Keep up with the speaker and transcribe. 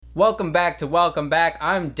Welcome back.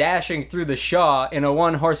 I'm dashing through the Shaw in a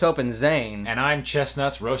one-horse open Zane. And I'm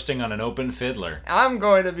Chestnuts roasting on an open fiddler. I'm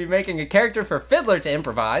going to be making a character for Fiddler to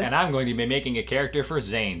improvise. And I'm going to be making a character for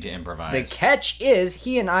Zane to improvise. The catch is,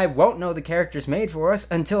 he and I won't know the characters made for us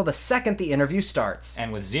until the second the interview starts.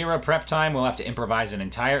 And with zero prep time, we'll have to improvise an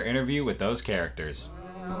entire interview with those characters.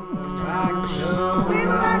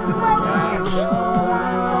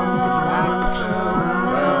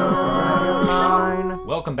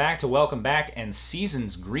 Welcome back, and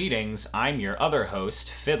season's greetings. I'm your other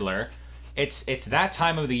host, Fiddler. It's that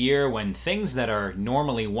time of the year when things that are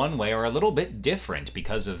normally one way are a little bit different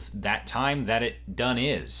because of that time that it done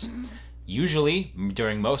is. Usually,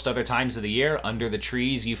 during most other times of the year, under the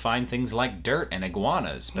trees you find things like dirt and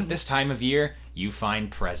iguanas, but this time of year, you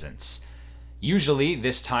find presents. Usually,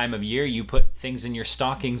 this time of year, you put things in your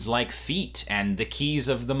stockings like feet and the keys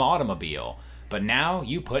of the automobile, but now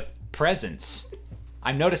you put presents.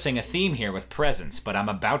 I'm noticing a theme here with presents, but I'm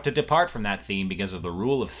about to depart from that theme because of the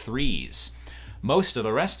rule of threes. Most of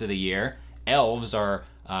the rest of the year, elves are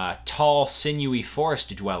tall, sinewy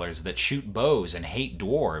forest dwellers that shoot bows and hate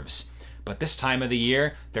dwarves. But this time of the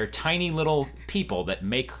year, they're tiny little people that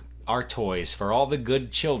make our toys for all the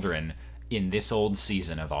good children in this old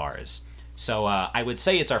season of ours. So I would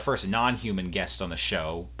say it's our first non-human guest on the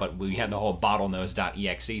show, but we had the whole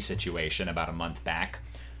bottlenose.exe situation about a month back.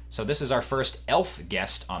 So this is our first elf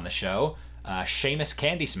guest on the show, Seamus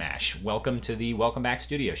Candy Smash. Welcome to the Welcome Back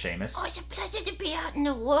studio, Seamus. Oh, it's a pleasure to be out in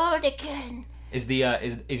the world again.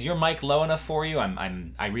 Is your mic low enough for you?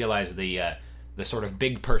 I realize the sort of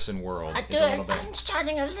big person world is a little bit. I'm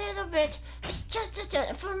starting a little bit. It's just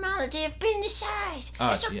a formality of being the size.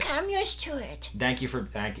 It's okay, yeah. I'm used to it. Thank you for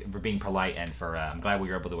being polite, and for I'm glad we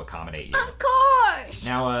were able to accommodate you. Of course.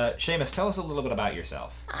 Now, Seamus, tell us a little bit about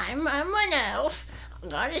yourself. I'm an elf. I'm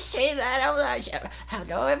gonna say that out loud.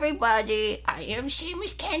 Hello, everybody. I am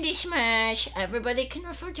Seamus Candy Smash. Everybody can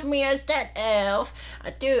refer to me as that elf.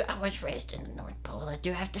 I was raised in the North Pole. I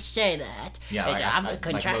do have to say that. Yeah, I'm a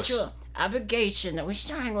contractual obligation that we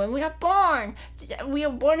signed when we were born. We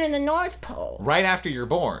were born in the North Pole. Right after you're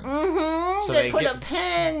born. Mm-hmm. So they put a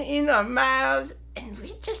pen in our mouths. And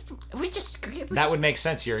we just that would make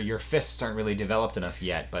sense. Your fists aren't really developed enough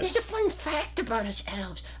yet, but there's a fun fact about us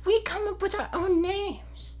elves. We come up with our own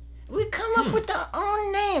names. We come up with our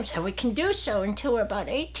own names, and we can do so until we're about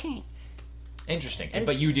 18. Interesting.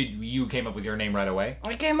 But you came up with your name right away?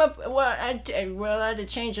 I came up. I had to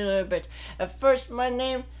change it a little bit. At first, my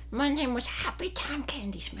name was Happy Time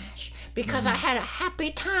Candy Smash because I had a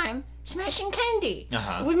happy time smashing candy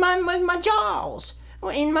with my jaws.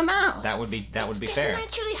 In my mouth. That would be fair. That's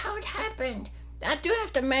naturally how it happened. I do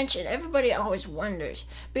have to mention, everybody always wonders,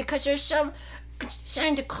 because there's some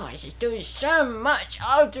Santa Claus is doing so much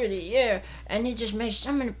all through the year, and he just makes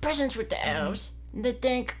so many presents with the elves. They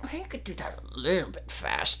think, he could do that a little bit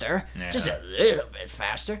faster. Yeah. Just a little bit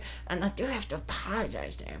faster. And I do have to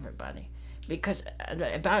apologize to everybody, because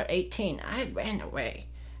at about 18, I ran away.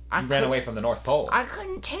 You ran away from the North Pole. I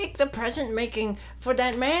couldn't take the present making for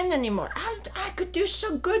that man anymore. I could do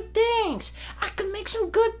some good things. I could make some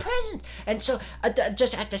good presents. And so I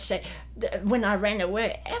just have to say, when I ran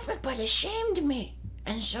away, everybody shamed me.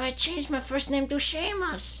 And so I changed my first name to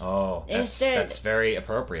Seamus. Oh, that's very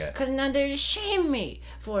appropriate. Because now they shame me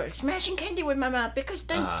for smashing candy with my mouth, because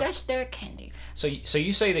that's their candy. So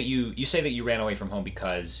you say that you ran away from home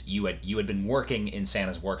because you had been working in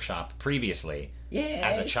Santa's workshop previously. Yeah.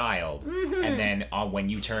 As a child, and then when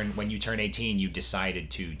you turn 18, you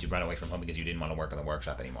decided to run away from home because you didn't want to work in the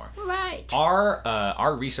workshop anymore. Right.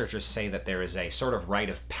 Our researchers say that there is a sort of rite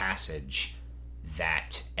of passage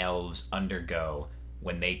that elves undergo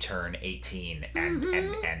when they turn 18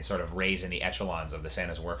 and sort of raise in the echelons of the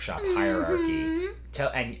Santa's workshop hierarchy.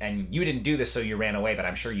 And you didn't do this, so you ran away, but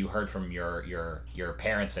I'm sure you heard from your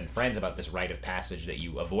parents and friends about this rite of passage that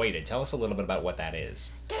you avoided. Tell us a little bit about what that is.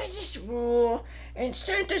 There's this rule in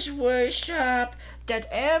Santa's workshop that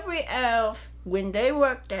every elf, when they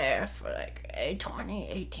work there for like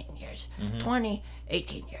 18 years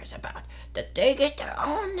about, that they get their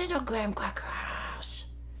own little graham cracker house.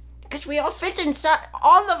 Because we all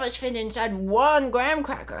all of us fit inside one graham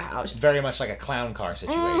cracker house. Very much like a clown car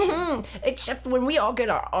situation. Except when we all get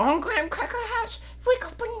our own graham cracker house, we go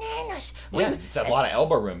bananas. It's a lot of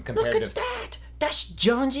elbow room compared to... Look at that. That's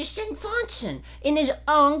Jonesy St. Vincent in his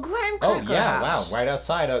own graham cracker house. Wow, right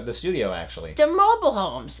outside the studio, actually. The mobile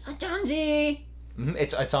homes. Jonesy,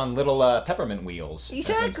 It's on little peppermint wheels.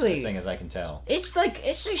 Exactly. As thing as I can tell. It's like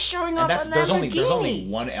just showing off And that's a there's Lamborghini. only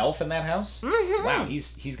one elf in that house. Mm-hmm. Wow,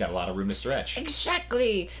 he's got a lot of room to stretch.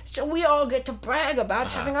 Exactly. So we all get to brag about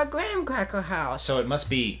having a graham cracker house. So it must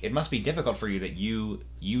be difficult for you that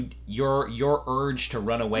your urge to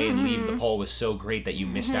run away and leave the pole was so great that you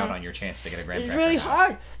missed out on your chance to get a graham It's cracker really house.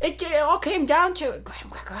 hard. It all came down to it. Graham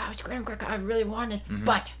cracker house, graham cracker. I really wanted,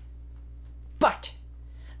 but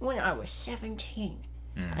when I was 17,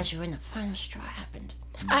 that's when the final straw happened.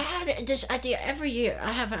 I had this idea every year.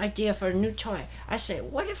 I have an idea for a new toy. I say,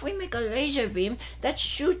 what if we make a laser beam that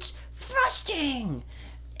shoots frosting?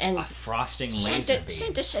 And A frosting laser beam.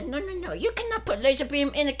 Santa said, no, you cannot put laser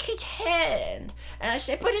beam in a kid's hand. And I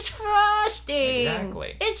said, but it's frosting.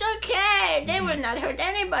 Exactly. It's okay. They will not hurt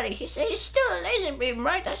anybody. He said, it's still a laser beam,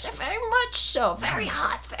 right? I said, very much so. Very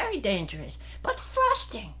hot, very dangerous. But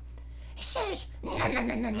frosting. He says, no.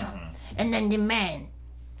 And then the man,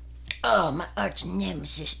 my arch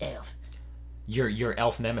nemesis elf. Your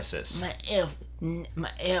elf nemesis.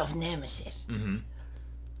 My elf nemesis.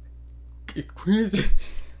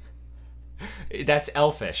 That's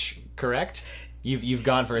elfish, correct? You've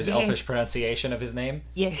gone for his Yes. elfish pronunciation of his name.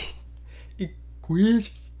 Yes.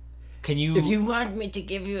 Can you? If you want me to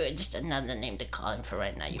give you just another name to call him for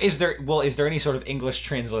right now, you Is there any sort of English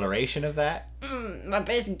transliteration of that? my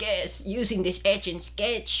best guess using this etch and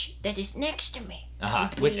sketch that is next to me.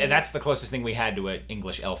 Which that's the closest thing we had to an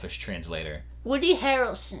English elfish translator. Woody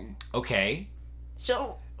Harrelson. Okay.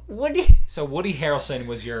 So Woody. So Woody Harrelson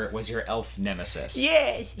was your elf nemesis.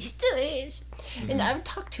 Yes, he still is. And I would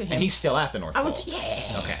talk to him. And he's still at the North I Pole. would.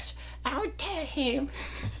 Yes. Okay. I would tell him.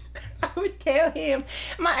 I would tell him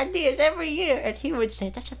my ideas every year, and he would say,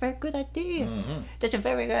 "That's a very good idea. That's a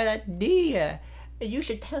very good idea. You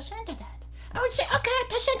should tell Santa that." I would say, "Okay, I'll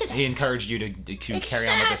tell Santa that." He encouraged you to carry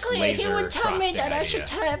on with this laser He would tell me frosting that I idea. should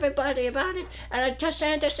tell everybody about it, and I'd tell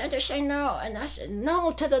Santa. Santa say no, and I said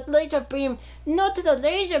no to the laser beam, no to the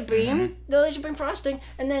laser beam, the laser beam frosting,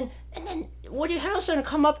 and then Woody Harrelson would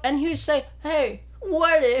come up and he would say, "Hey,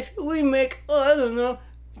 what if we make I don't know,"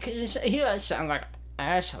 because he would sound like an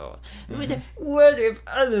asshole. What if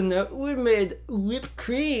I don't know we made whipped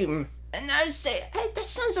cream? And I would say, "Hey, that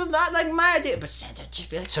sounds a lot like my idea," but Santa would just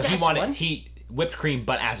be like, So "That's he wanted one." whipped cream,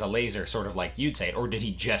 but as a laser, sort of like you'd say it, or did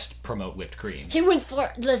he just promote whipped cream? He went for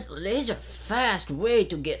the laser fast way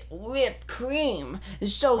to get whipped cream.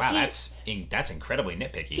 So Wow, he that's incredibly he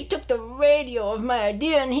nitpicky. took the radio of my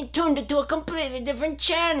idea and he tuned it to a completely different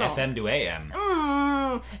channel. FM to AM.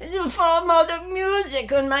 From all the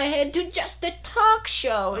music on my head to just the talk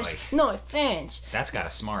shows. Oy. No offense. That's got a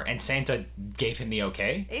smart. And Santa gave him the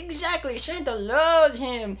okay. Exactly. Santa loves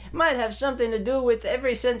him. Might have something to do with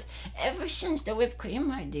ever since the whipped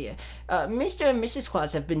cream idea. Mr. and Mrs.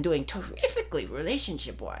 Claus have been doing terrifically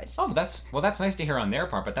relationship-wise. Oh, that's nice to hear on their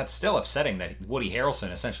part, but that's still upsetting that Woody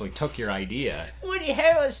Harrelson essentially took your idea. Woody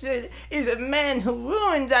Harrelson is a man who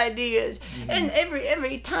ruins ideas, and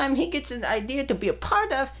every time he gets an idea to be a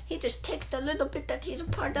part of, he just takes the little bit that he's a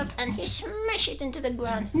part of and he smash it into the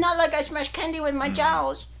ground. Not like I smash candy with my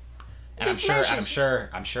jowls. And He smashes.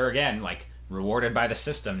 I'm sure again, like rewarded by the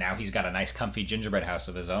system. Now he's got a nice comfy gingerbread house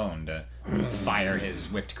of his own to fire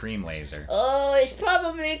his whipped cream laser. Oh, it's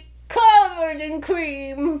probably covered in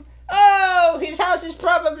cream. Oh, his house is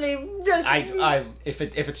probably just. If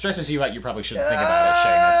it stresses you out, you probably shouldn't think about it,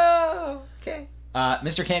 Seamus. Oh, okay.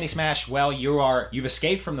 Mr. Candy Smash, well, you've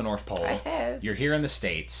escaped from the North Pole. I have. You're here in the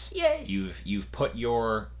States. Yes. You've put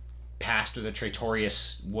your past with a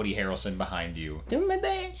traitorous Woody Harrelson behind you. Do my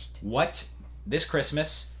best. What this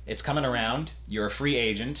Christmas? It's coming around. You're a free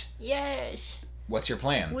agent. Yes. What's your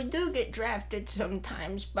plan? We do get drafted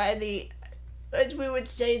sometimes by the, as we would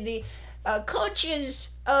say, the coaches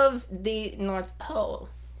of the North Pole.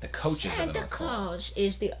 The coaches Santa of the North Pole. Claus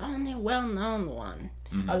is the only well-known one.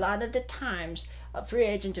 A lot of the times, a free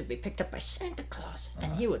agent would be picked up by Santa Claus,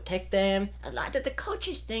 and he would take them. A lot of the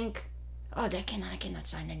coaches think, "Oh, I cannot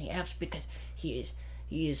sign any elves because he's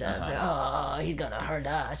he's gonna hurt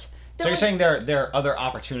us." So you're saying there are other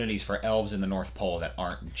opportunities for elves in the North Pole that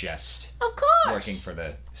aren't just Of course. working for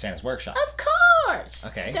the Santa's Workshop. Of course.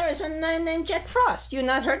 Okay. There is a man named Jack Frost. You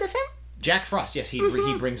not heard of him? Jack Frost, yes, he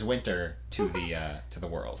brings winter to the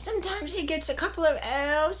world. Sometimes he gets a couple of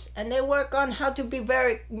elves, and they work on how to be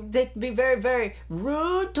very very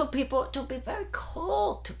rude to people, to be very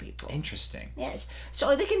cold to people. Interesting. Yes,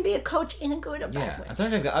 so they can be a coach in a good or bad Yeah, way. I'm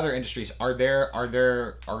trying to think of the other industries.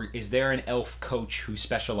 Is there an elf coach who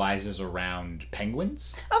specializes around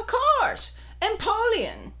penguins? Of course,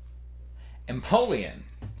 Empoleon. Empoleon.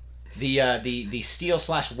 the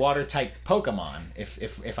steel/water type Pokemon,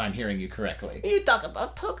 if I'm hearing you correctly. You talk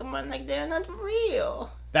about Pokemon like they're not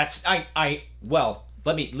real. That's well,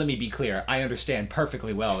 let me be clear. I understand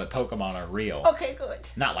perfectly well that Pokemon are real. Okay, good.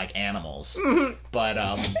 Not like animals.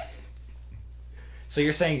 But so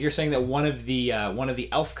you're saying that one of the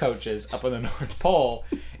elf coaches up on the North Pole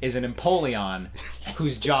is an Empoleon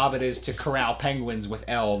whose job it is to corral penguins with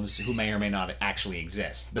elves who may or may not actually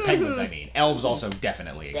exist. The penguins, I mean. Elves also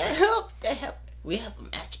definitely exist. They help. We help them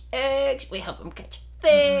hatch eggs. We help them catch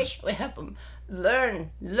fish. We help them learn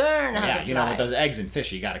how to fly. Yeah, you know, with those eggs and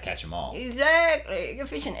fish, you gotta catch them all. Exactly. Your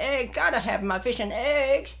fish and egg. Gotta have my fish and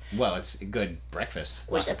eggs. Well, it's a good breakfast.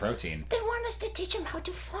 Lots of protein. They want us to teach them how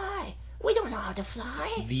to fly. We don't know how to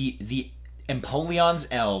fly. The Empoleon's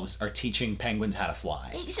elves are teaching penguins how to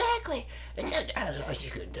fly. Exactly. As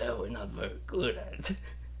you can tell, we're not very good at it.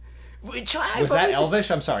 We try. Was that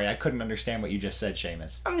Elvish? I'm sorry, I couldn't understand what you just said,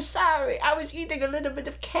 Seamus. I'm sorry. I was eating a little bit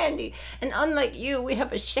of candy, and unlike you, we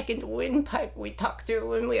have a second windpipe we talk through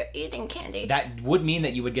when we are eating candy. That would mean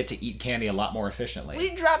that you would get to eat candy a lot more efficiently. We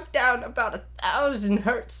drop down about 1,000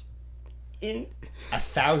 hertz.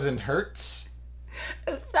 1,000 hertz?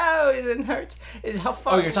 1,000 hertz is how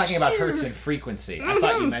far. Oh, you're talking about hertz and frequency. I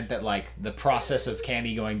thought you meant that like the process of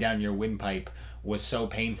candy going down your windpipe was so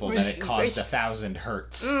painful that it caused 1,000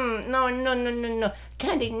 hertz. No.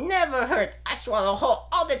 Candy never hurt. I swallow whole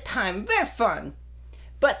all the time. Very fun.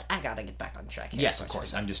 But I gotta get back on track here. Yes, of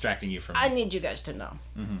course. I'm distracting you from... I need you guys to know.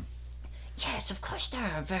 Yes, of course,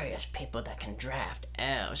 there are various people that can draft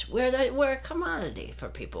elves. We're a commodity for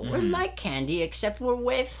people. We're like candy, except we're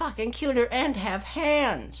way fucking cuter and have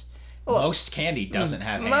hands. Well, most candy doesn't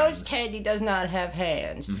have hands. Most candy does not have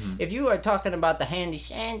hands. If you are talking about the Handy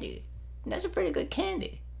Sandy, that's a pretty good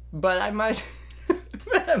candy. But I must...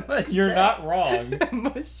 You're not wrong. I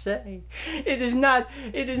must say, it is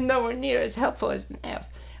nowhere near as helpful as an elf.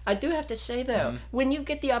 I do have to say, though, when you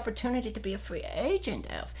get the opportunity to be a free agent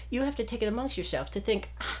elf, you have to take it amongst yourself to think,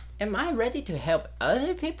 am I ready to help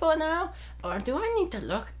other people now? Or do I need to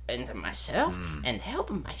look into myself and help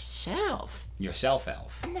myself? Yourself,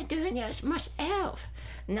 elf. I'm not doing yes, myself.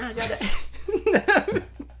 Now I gotta...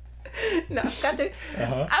 No, I've got to...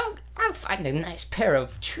 I'll find a nice pair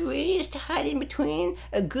of trees to hide in between,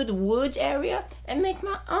 a good woods area, and make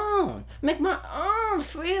my own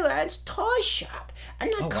freelance toy shop. And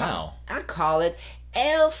I call it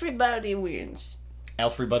Elfrybody Wins.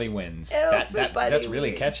 Elfrybody Wins. That's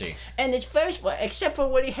really catchy. And it's first one, except for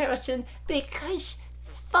Woody Harrelson, because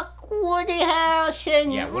fuck Woody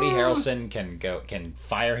Harrelson. Yeah, Woody Harrelson can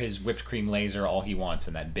fire his whipped cream laser all he wants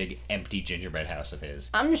in that big empty gingerbread house of his.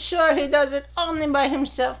 I'm sure he does it only by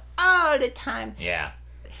himself all the time. Yeah.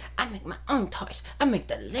 I make my own toys. I make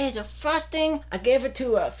the laser frosting. I gave it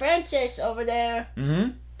to Francis over there.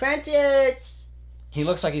 Francis. He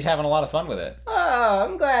looks like he's having a lot of fun with it. Oh,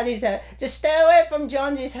 I'm glad he's there. Just stay away from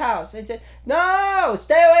Jonesy's house. No,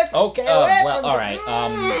 stay away from. Okay. Well, all right.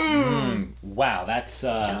 Wow, that's.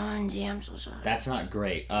 Jonesy, I'm so sorry. That's not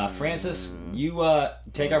great. Francis, you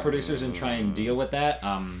take our producers and try and deal with that.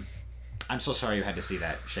 I'm so sorry you had to see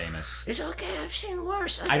that, Seamus. It's okay. I've seen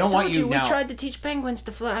worse. I don't want you now. We tried to teach penguins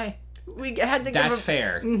to fly. We had to. That's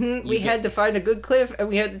fair. We had to find a good cliff, and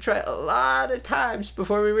we had to try a lot of times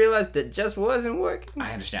before we realized it just wasn't working.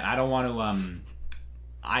 I understand. I don't want to.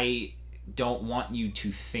 I don't want you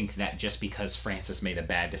to think that just because Francis made a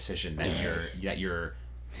bad decision that your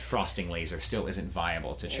frosting laser still isn't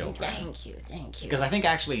viable to children. Thank you. Because I think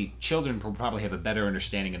actually children probably have a better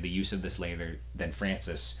understanding of the use of this laser than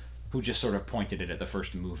Francis, who just sort of pointed it at the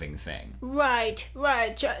first moving thing. Right.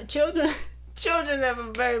 Children have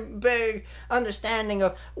a very big understanding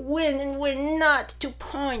of when and when not to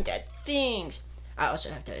point at things. I also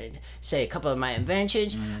have to say a couple of my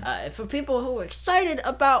inventions. For people who are excited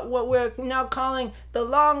about what we're now calling the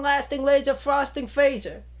long-lasting laser frosting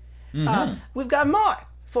phaser, we've got more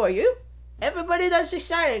for you. Everybody that's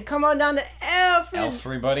excited, come on down to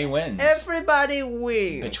Elfrybody Wins. Everybody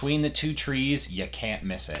wins. Between the two trees, you can't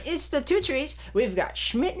miss it. It's the two trees. We've got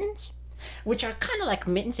Schmittens, which are kind of like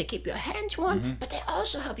mittens that keep your hands warm, but they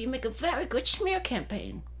also help you make a very good smear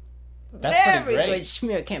campaign. That's pretty great. Very good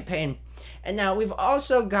smear campaign. And now we've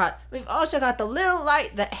also got the little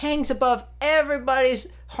light that hangs above everybody's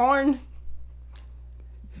horn.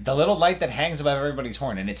 The little light that hangs above everybody's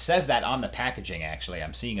horn, and it says that on the packaging, actually.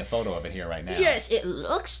 I'm seeing a photo of it here right now. Yes, it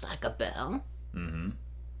looks like a bell.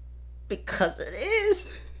 Because it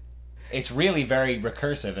is. It's really very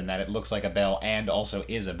recursive in that it looks like a bell and also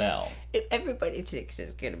is a bell. If everybody thinks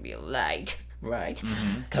it's going to be a light, right?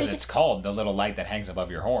 Because it's called the little light that hangs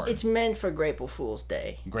above your horn. It's meant for April Fool's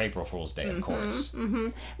Day. April Fool's Day, of course.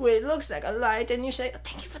 Where it looks like a light, and you say,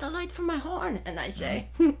 "Thank you for the light for my horn," and I say,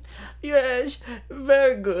 "Yes,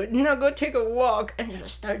 very good. Now go take a walk," and it'll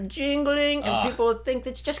start jingling, and people will think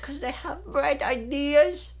it's just because they have bright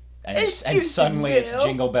ideas. And suddenly it's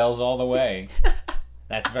Jingle Bells all the way.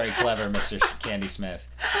 That's very clever, Mr. Candy Smith.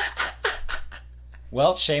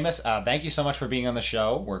 Well, Seamus, thank you so much for being on the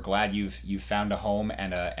show. We're glad you've found a home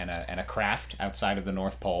and a craft outside of the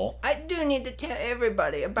North Pole. I do need to tell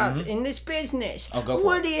everybody about in this business. Oh, go for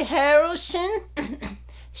Woody Harrelson.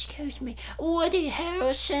 Excuse me, Woody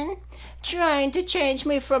Harrelson, trying to change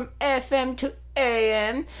me from FM to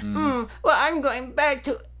AM. Well, I'm going back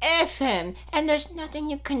to FM, and there's nothing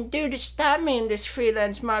you can do to stop me in this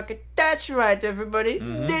freelance market. That's right, everybody.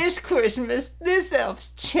 This Christmas, this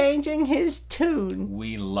elf's changing his tune.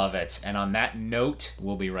 We love it. And on that note,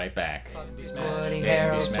 we'll be right back. Woody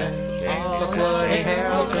Harrelson. Woody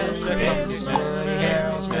Harrelson. Woody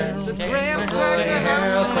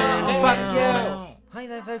Harrelson. Fuck you. Hi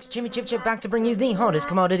there folks, Jimmy Chip Chip back to bring you the hottest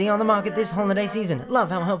commodity on the market this holiday season. Love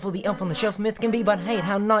how helpful the elf on the shelf myth can be, but hate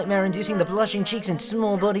how nightmare-inducing the blushing cheeks and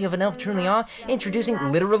small body of an elf truly are. Introducing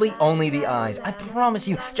literally only the eyes. I promise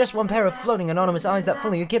you, just one pair of floating anonymous eyes that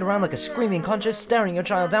follow your kid around like a screaming conscious, staring your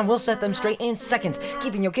child down will set them straight in seconds.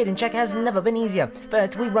 Keeping your kid in check has never been easier.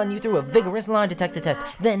 First, we run you through a vigorous lie detector test,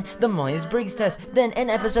 then the Myers-Briggs test, then an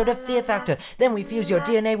episode of Fear Factor, then we fuse your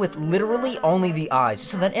DNA with literally only the eyes,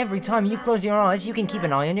 so that every time you close your eyes, you can keep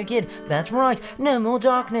an eye on your kid. That's right, no more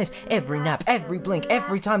darkness. Every nap, every blink,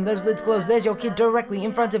 every time those lids close, there's your kid directly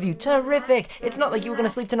in front of you. Terrific! It's not like you were gonna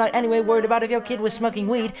sleep tonight anyway, worried about if your kid was smoking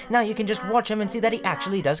weed. Now you can just watch him and see that he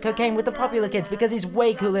actually does cocaine with the popular kids because he's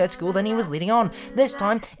way cooler at school than he was leading on. This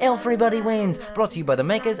time, everybody wins. Brought to you by the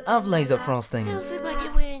makers of Laser Frosting. Everybody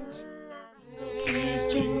wins.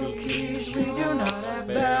 We do not have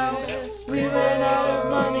bells. We ran out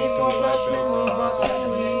of money for freshmen. We bought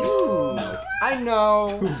some. I know.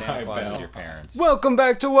 Santa Claus is your parents. Welcome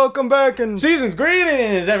back, and season's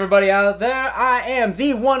greetings, everybody out there. I am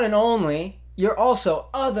the one and only, your also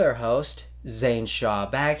other host, Zane Shaw,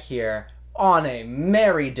 back here on a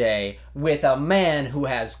merry day with a man who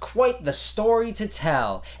has quite the story to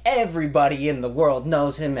tell. Everybody in the world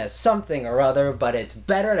knows him as something or other, but it's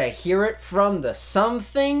better to hear it from the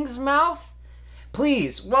something's mouth.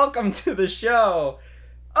 Please, welcome to the show.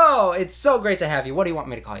 Oh, it's so great to have you. What do you want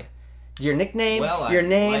me to call you? Your nickname, your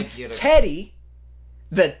name, like you to... Teddy,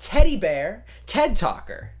 the teddy bear, Ted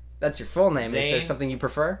Talker. That's your full name. Zane, is there something you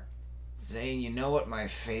prefer? Zane, you know what my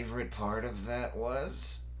favorite part of that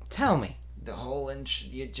was? Tell me. The whole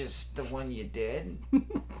the one you did.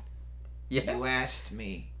 Yeah. You asked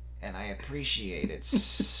me, and I appreciate it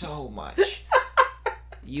so much.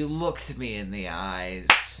 You looked me in the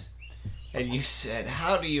eyes, and you said,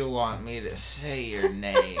 "How do you want me to say your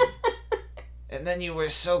name?" And then you were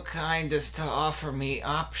so kind as to offer me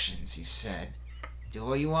options. You said,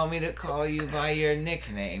 "Do you want me to call you by your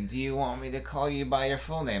nickname? Do you want me to call you by your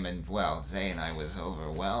full name?" And, well, Zane, I was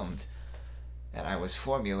overwhelmed. And I was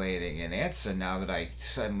formulating an answer now that I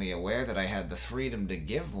suddenly aware that I had the freedom to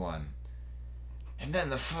give one. And then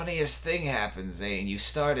the funniest thing happened, Zane. You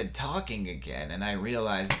started talking again, and I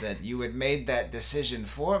realized that you had made that decision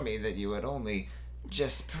for me that you had only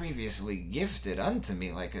just previously gifted unto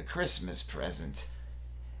me like a Christmas present.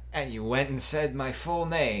 And you went and said my full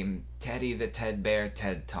name, Teddy the Ted Bear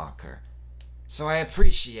Ted Talker. So I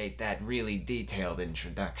appreciate that really detailed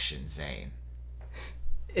introduction, Zane.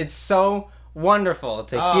 It's so wonderful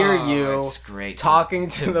to hear you it's great talking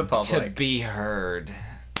to the public. To be heard.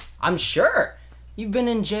 I'm sure. You've been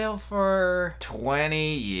in jail for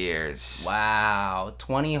 20 years. Wow,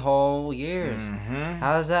 20 whole years. Mm-hmm.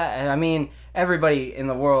 How's that? I mean, everybody in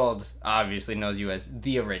the world obviously knows you as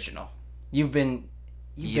the original. You've been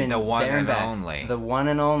the one there and back. only. The one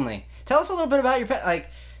and only. Tell us a little bit about your pet. Like,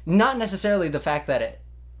 not necessarily the fact that it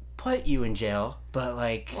put you in jail, but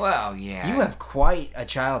like, Well, yeah. you have quite a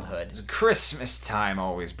childhood. Christmas time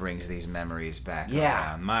always brings these memories back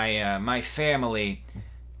Yeah. around. My family,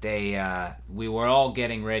 we were all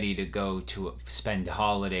getting ready to go to spend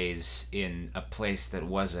holidays in a place that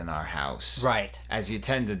wasn't our house. Right. As you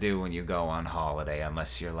tend to do when you go on holiday,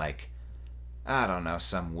 unless you're like, I don't know,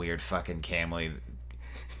 some weird fucking family.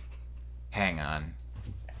 Hang on.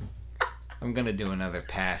 I'm gonna do another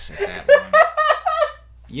pass at that one.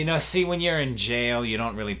 You know, see, when you're in jail, you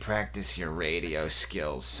don't really practice your radio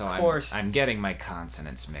skills, so Of course. I'm getting my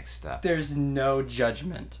consonants mixed up. There's no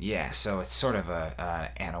judgment. Yeah, so it's sort of a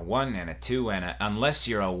 1 and a 2 and a, unless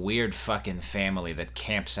you're a weird fucking family that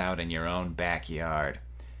camps out in your own backyard.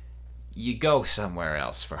 you go somewhere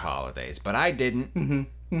else for holidays. But I didn't,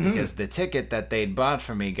 because the ticket that they'd bought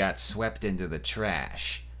for me got swept into the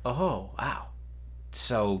trash. Oh, wow.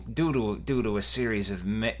 So, due to a series of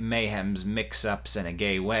mayhems, mix-ups, and a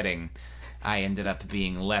gay wedding, I ended up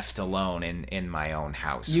being left alone in my own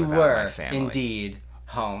house. You without were my family, indeed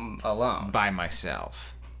home alone. by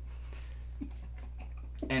myself.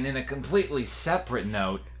 And in a completely separate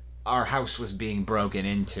note, our house was being broken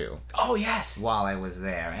into Oh, yes. while I was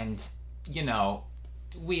there, and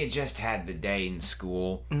we had just had the day in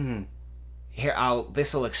school. Mm-hmm. Here,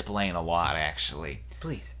 this'll explain a lot, actually.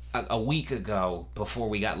 Please. A week ago, before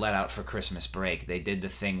we got let out for Christmas break, they did the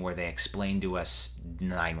thing where they explained to us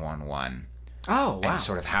 911 Oh, wow. and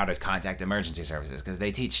sort of how to contact emergency services, because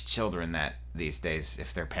they teach children that these days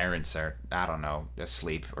if their parents are, I don't know,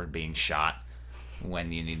 asleep or being shot,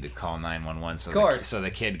 when you need to call 911 so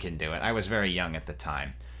the kid can do it. I was very young at the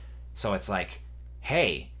time. So it's like,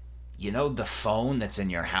 hey, the phone that's in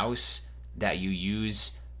your house that you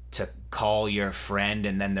use to call your friend,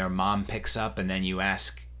 and then their mom picks up, and then you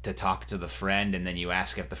ask to talk to the friend, and then you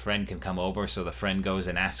ask if the friend can come over, so the friend goes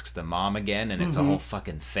and asks the mom again, and it's a whole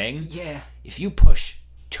fucking thing. Yeah. If you push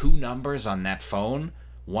 2 numbers on that phone,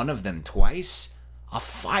 one of them twice, a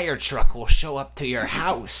fire truck will show up to your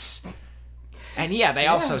house. And yeah, they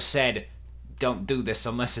also said, don't do this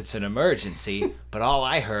unless it's an emergency, but all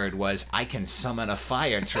I heard was, I can summon a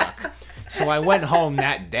fire truck. So I went home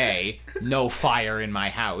that day, no fire in my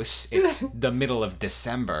house, it's the middle of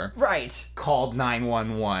December, Right. called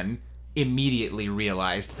 911, immediately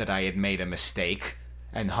realized that I had made a mistake,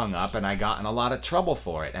 and hung up, and I got in a lot of trouble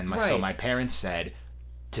for it. And so Right. my parents said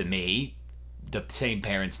to me, the same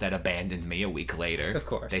parents that abandoned me a week later, Of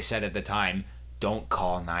course. they said at the time, don't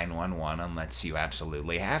call 911 unless you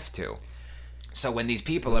absolutely have to. So when these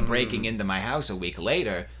people are breaking into my house a week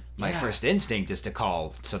later, my first instinct is to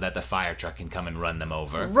call so that the fire truck can come and run them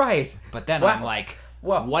over. Right. But then Wow. I'm like,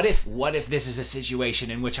 Wow. what if this is a situation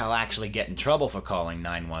in which I'll actually get in trouble for calling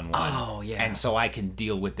 911? Oh, yeah. And so I can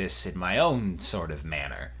deal with this in my own sort of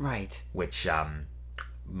manner, Right. which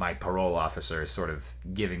my parole officer is sort of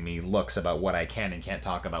giving me looks about what I can and can't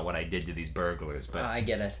talk about what I did to these burglars. But I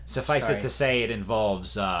get it. suffice Sorry. it to say, it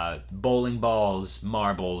involves bowling balls,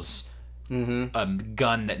 marbles, a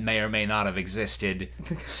gun that may or may not have existed,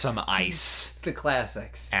 some ice, The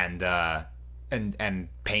classics. and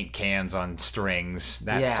paint cans on strings,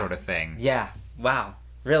 that Yeah. sort of thing. Yeah. Wow.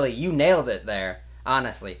 Really, you nailed it there.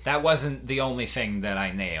 Honestly. That wasn't the only thing that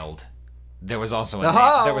I nailed. There was also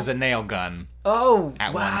Oh. there was a nail gun Oh,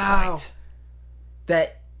 at wow. one point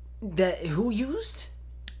That who used?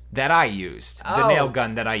 that I used. The Oh. nail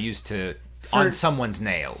gun that I used to on someone's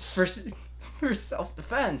nails. For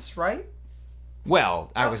self-defense, right? Well,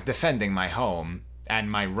 I was defending my home and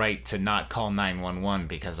my right to not call 911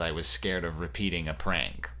 because I was scared of repeating a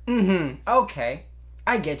prank. Okay.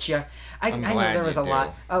 I get you. I know glad there was you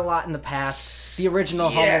a lot in the past. The original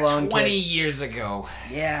Home Alone 20 kid. years ago.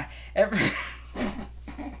 Yeah.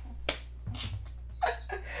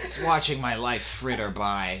 It's watching my life fritter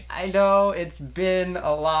by. I know it's been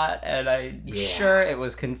a lot, and I'm sure it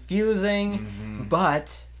was confusing,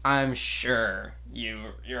 but I'm sure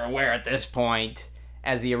you're aware at this point,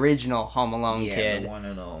 as the original Home Alone kid, the one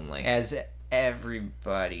and only. as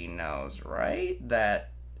everybody knows, right? That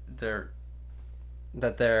they're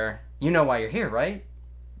you know why you're here, right?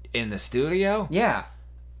 In the studio? Yeah.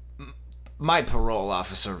 My parole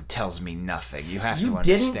officer tells me nothing. You have to You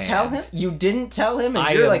understand. didn't tell him? You didn't tell him, and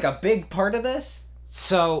I you're am- like a big part of this?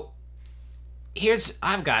 So,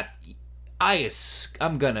 I'm gonna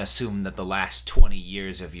assume that the last 20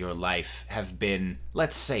 years of your life have been,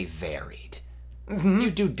 let's say, varied.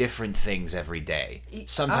 You do different things every day.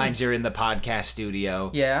 Sometimes you're in the podcast studio.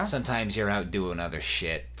 Yeah. Sometimes you're out doing other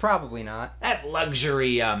shit. Probably not. That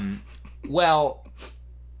luxury,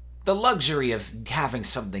 the luxury of having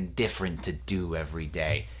something different to do every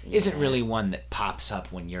day isn't really one that pops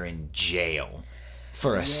up when you're in jail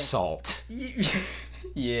for assault.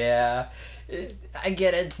 Yeah. I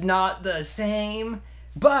get it. It's not the same.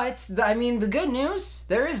 But, I mean, the good news,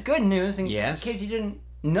 there is good news in Yes. case you didn't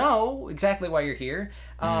know exactly why you're here.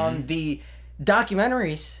 The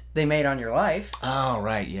documentaries they made on your life, Oh,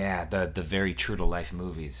 right, yeah, the very true-to-life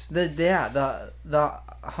movies. the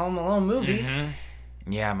Home Alone movies.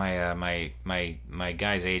 Yeah, my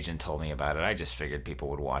guy's agent told me about it. I just figured people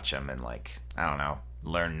would watch them and, like, I don't know,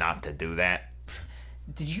 learn not to do that.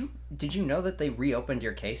 Did you know that they reopened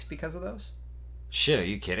your case because of those? Shit, are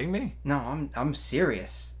you kidding me? No, I'm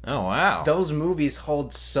serious. Oh, wow. Those movies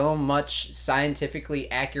hold so much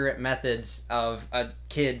scientifically accurate methods of a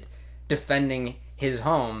kid defending his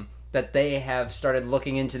home that they have started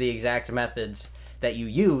looking into the exact methods that you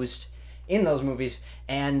used in those movies,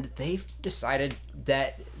 and they've decided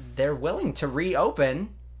that they're willing to reopen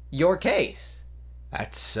your case.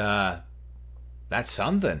 That's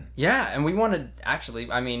something. Yeah, and we wanted,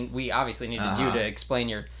 actually, I mean, we obviously needed you to explain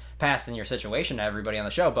your past and your situation to everybody on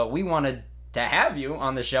the show, but we wanted to have you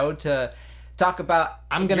on the show to talk about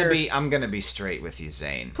I'm gonna be straight with you,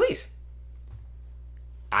 Zane. Please.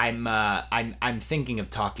 I'm thinking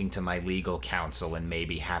of talking to my legal counsel and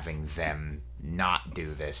maybe having them not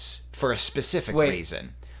do this for a specific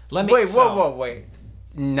reason. Wait.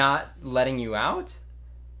 Not letting you out?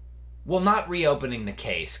 Well, not reopening the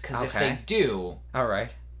case, because if they do, all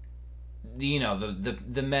right, you know,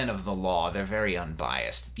 the men of the law, they're very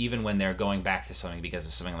unbiased, even when they're going back to something because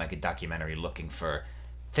of something like a documentary looking for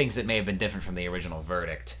things that may have been different from the original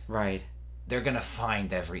verdict. Right. They're gonna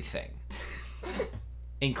find everything.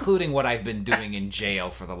 Including what I've been doing in jail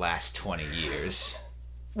for the last 20 years.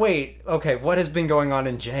 Wait, okay, what has been going on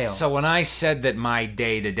in jail? So when I said that my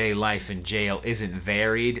day-to-day life in jail isn't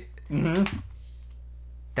varied,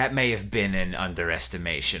 that may have been an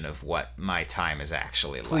underestimation of what my time is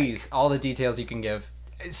actually like. Please, all the details you can give.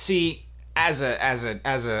 See, as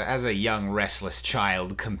a young restless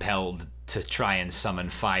child compelled to try and summon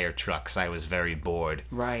fire trucks, I was very bored.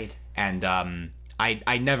 Right. And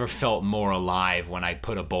I never felt more alive when I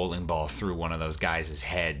put a bowling ball through one of those guys'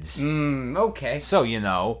 heads. Okay. So, you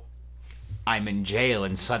know, I'm in jail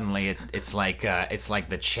and suddenly it's like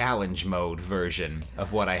the challenge mode version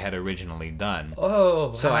of what I had originally done.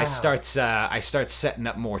 Oh, so wow. I start setting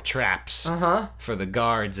up more traps for the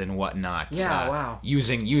guards and whatnot. Yeah, wow.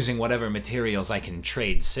 Using whatever materials I can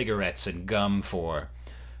trade cigarettes and gum for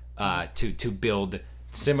to build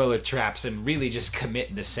similar traps and really just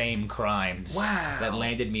commit the same crimes that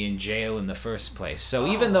landed me in jail in the first place. So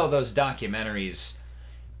even though those documentaries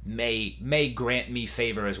may grant me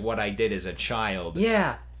favor as what I did as a child,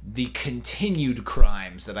 the continued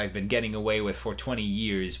crimes that I've been getting away with for 20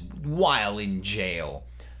 years while in jail,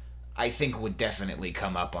 I think would definitely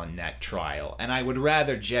come up on that trial. And I would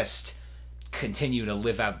rather just continue to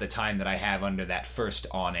live out the time that I have under that first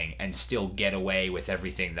awning and still get away with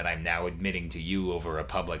everything that I'm now admitting to you over a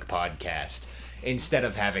public podcast, instead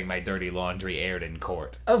of having my dirty laundry aired in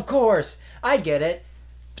court. Of course, I get it.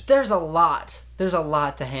 But there's a lot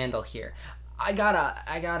to handle here. I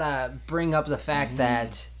gotta bring up the fact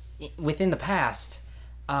that within the past,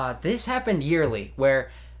 this happened yearly,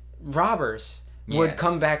 where robbers would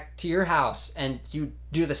come back to your house and you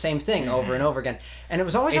do the same thing over and over again, and it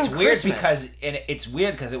was always on Christmas. It's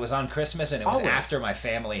weird because it was on Christmas and it was after my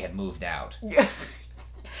family had moved out. Yeah.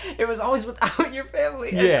 It was always without your family.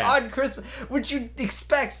 And on Christmas, would you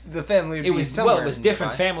expect the family to be somewhere? It was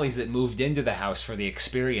different families that moved into the house for the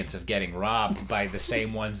experience of getting robbed by the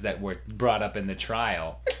same ones that were brought up in the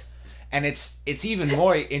trial. And it's even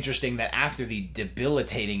more interesting that after the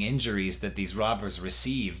debilitating injuries that these robbers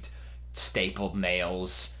received, stapled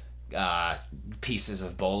nails, pieces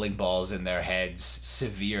of bowling balls in their heads,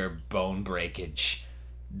 severe bone breakage,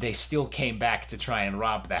 they still came back to try and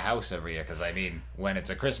rob the house every year. Because, I mean, when it's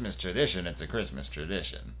a Christmas tradition, it's a Christmas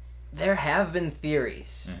tradition. There have been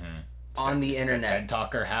theories on the internet. The Ted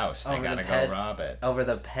Talker house. They gotta go rob it. Over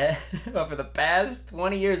the past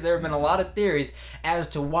 20 years, there have been a lot of theories as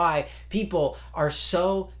to why people are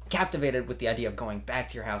so captivated with the idea of going back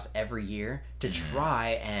to your house every year to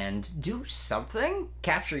try and do something,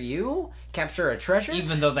 capture a treasure,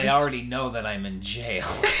 even though they already know that I'm in jail.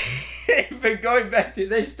 But going back to,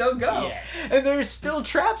 they still go. Yes. And there's still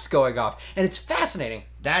traps going off, and it's fascinating.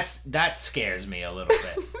 That scares me a little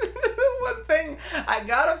bit. One thing I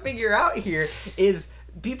gotta figure out here is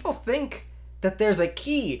people think that there's a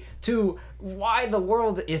key to why the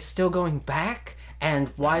world is still going back and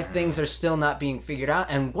why things are still not being figured out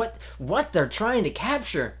and what they're trying to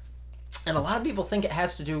capture. And a lot of people think it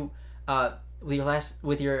has to do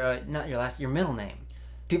with your middle name.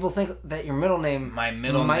 People think that your middle name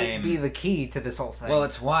might be the key to this whole thing. Well,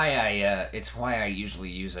 it's why I usually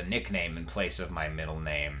use a nickname in place of my middle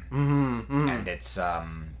name. And it's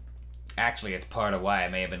actually it's part of why I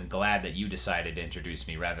may have been glad that you decided to introduce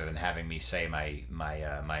me rather than having me say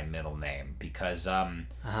my middle name, because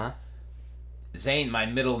Zane, my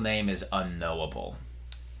middle name is unknowable.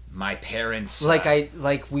 My parents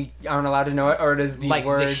we aren't allowed to know it, or does the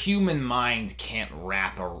word, the human mind can't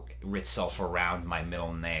wrap itself around my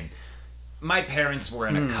middle name. My parents were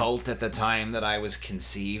in a cult at the time that I was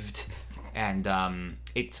conceived, and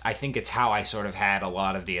I think it's how I sort of had a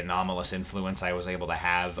lot of the anomalous influence I was able to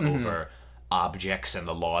have over objects and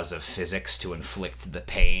the laws of physics to inflict the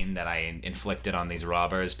pain that I inflicted on these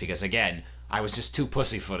robbers, because again, I was just too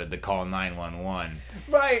pussyfooted to call 911.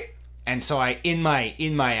 Right. And so I, in my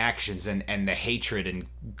actions and the hatred and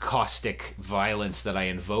caustic violence that I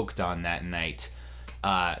invoked on that night,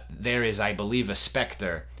 there is, I believe, a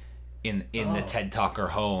specter in the Ted Talker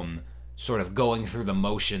home, sort of going through the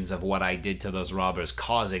motions of what I did to those robbers,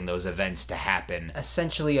 causing those events to happen.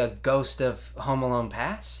 Essentially a ghost of Home Alone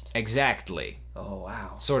past? Exactly. Oh,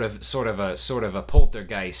 wow. Sort of a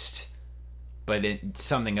poltergeist, but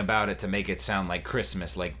something about it to make it sound like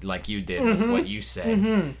Christmas, like you did with what you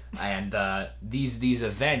said. And these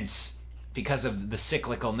events, because of the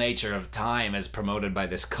cyclical nature of time as promoted by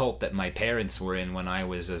this cult that my parents were in when I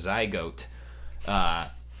was a zygote,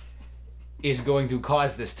 is going to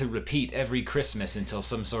cause this to repeat every Christmas until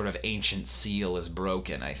some sort of ancient seal is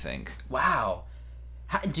broken, I think. Wow.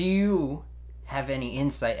 Do you have any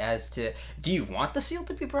insight as to... Do you want the seal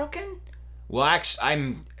to be broken? Well, actually,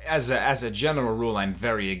 I'm as a general rule, I'm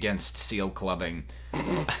very against seal clubbing.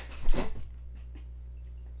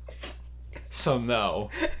 So no.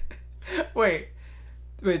 Wait,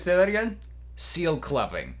 say that again? Seal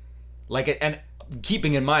clubbing, and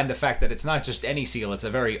keeping in mind the fact that it's not just any seal; it's a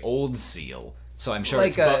very old seal. So I'm sure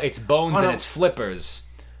Like its bones and a- its flippers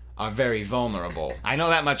are very vulnerable. I know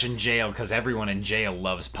that much in jail because everyone in jail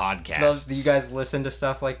loves podcasts. Do you guys listen to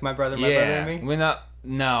stuff like My Brother and Me? we're not.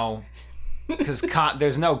 No, because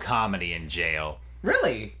there's no comedy in jail.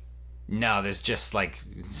 Really? No, there's just like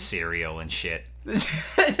cereal and shit.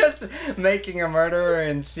 Just making a murderer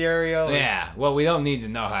in cereal. Yeah, well, we don't need to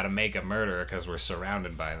know how to make a murderer because we're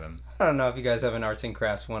surrounded by them. I don't know if you guys have an Arts and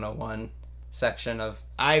Crafts 101 section of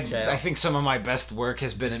jail. I think some of my best work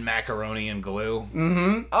has been in macaroni and glue.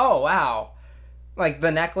 Mm-hmm. Oh, wow. Like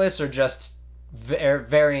the necklace or just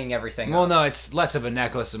varying everything Well, up? no, it's less of a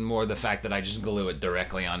necklace and more the fact that I just glue it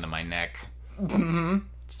directly onto my neck. Mm-hmm.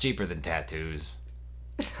 It's cheaper than tattoos.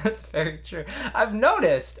 That's very true. I've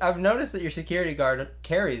noticed that your security guard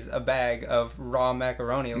carries a bag of raw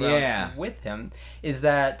macaroni around with him. Is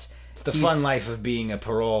that... It's the fun life of being a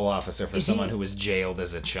parole officer for someone who was jailed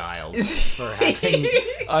as a child Is for having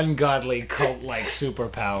ungodly cult-like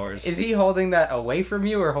superpowers. Is he holding that away from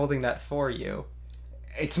you or holding that for you?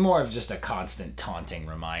 It's more of just a constant taunting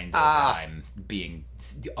reminder that I'm being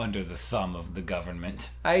under the thumb of the government.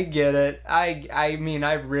 I get it. I mean,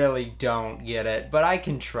 I really don't get it, but I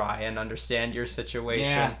can try and understand your situation.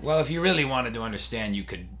 Yeah, well, if you really wanted to understand, you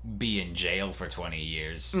could be in jail for 20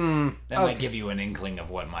 years. That might give you an inkling of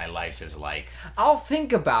what my life is like. I'll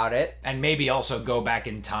think about it. And maybe also go back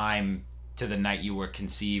in time to the night you were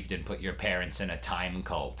conceived and put your parents in a time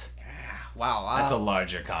cult. Wow, That's a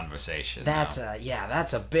larger conversation. That's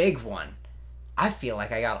a big one. I feel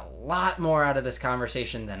like I got a lot more out of this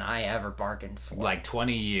conversation than I ever bargained for. Like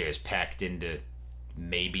 20 years packed into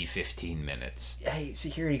maybe 15 minutes. Hey,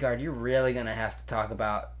 security guard, you're really gonna have to talk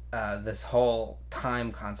about this whole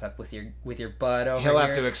time concept with your bud over here. He'll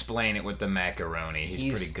have to explain it with the macaroni. He's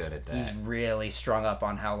pretty good at that. He's really strung up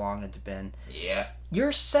on how long it's been. Yeah.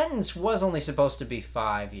 Your sentence was only supposed to be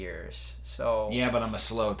 5 years, so... Yeah, but I'm a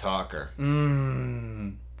slow talker.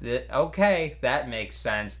 Okay, that makes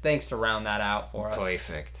sense. Thanks to round that out for us.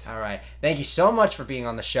 Perfect. All right. Thank you so much for being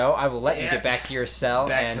on the show. I will let you get back to your cell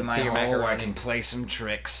Back and to my your hole where I macaroni. can play some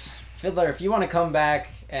tricks. Fiddler, if you want to come back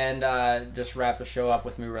and just wrap the show up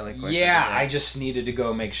with me really quick. Yeah, that'd be great. I just needed to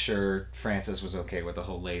go make sure Francis was okay with the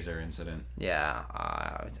whole laser incident. Yeah,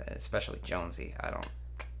 especially Jonesy. I don't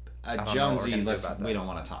know what we're Jonesy, gonna do about that. we don't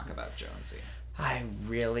want to talk about Jonesy. I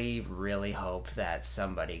really, really hope that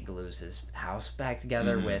somebody glues his house back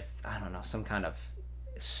together with, I don't know, some kind of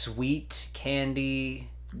sweet candy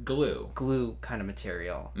glue kind of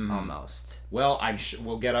material, almost. Well,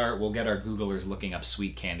 we'll get our Googlers looking up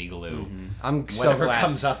sweet candy glue. I'm so Whatever glad.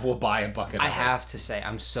 comes up, we'll buy a bucket. I of it. have to say,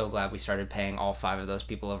 I'm so glad we started paying all 5 of those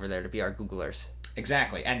people over there to be our Googlers.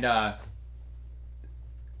 Exactly, and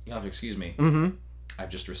you'll have to excuse me. I've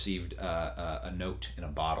just received a note in a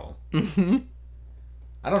bottle.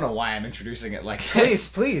 I don't know why I'm introducing it like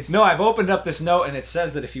this. Please. No, I've opened up this note and it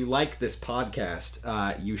says that if you like this podcast,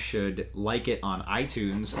 you should like it on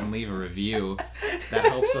iTunes and leave a review. That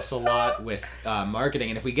helps us a lot with marketing.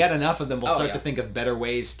 And if we get enough of them, we'll start to think of better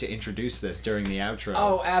ways to introduce this during the outro.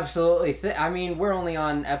 Oh, absolutely. I mean, we're only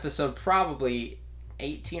on episode probably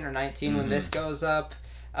 18 or 19 when this goes up.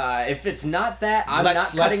 If it's not that,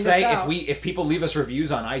 let's cutting say this out. if people leave us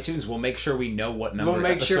reviews on iTunes, we'll make sure we know what number We'll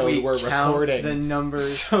make episode sure we we're count recording the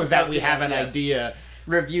numbers so that we have an idea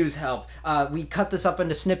Reviews help. We cut this up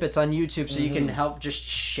into snippets on YouTube so you can help just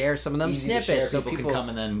share some of them Easy to snippets share. so People can come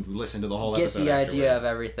and then listen to the whole get episode. the idea afterward of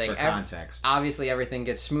everything. for context. Obviously, everything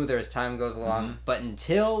gets smoother as time goes along. But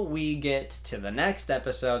until we get to the next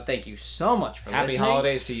episode, thank you so much for Happy listening.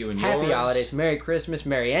 holidays to you and yours. Happy holidays. Merry Christmas.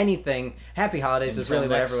 Merry anything. Happy holidays is Until really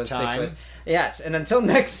what next everyone sticks time. with. Yes, and until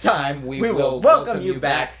next time, we will welcome you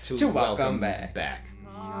back to Welcome Back.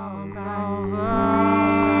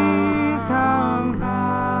 Please come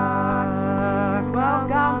back.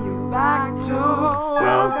 Welcome you back to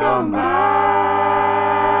Welcome Back.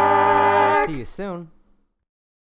 See you soon.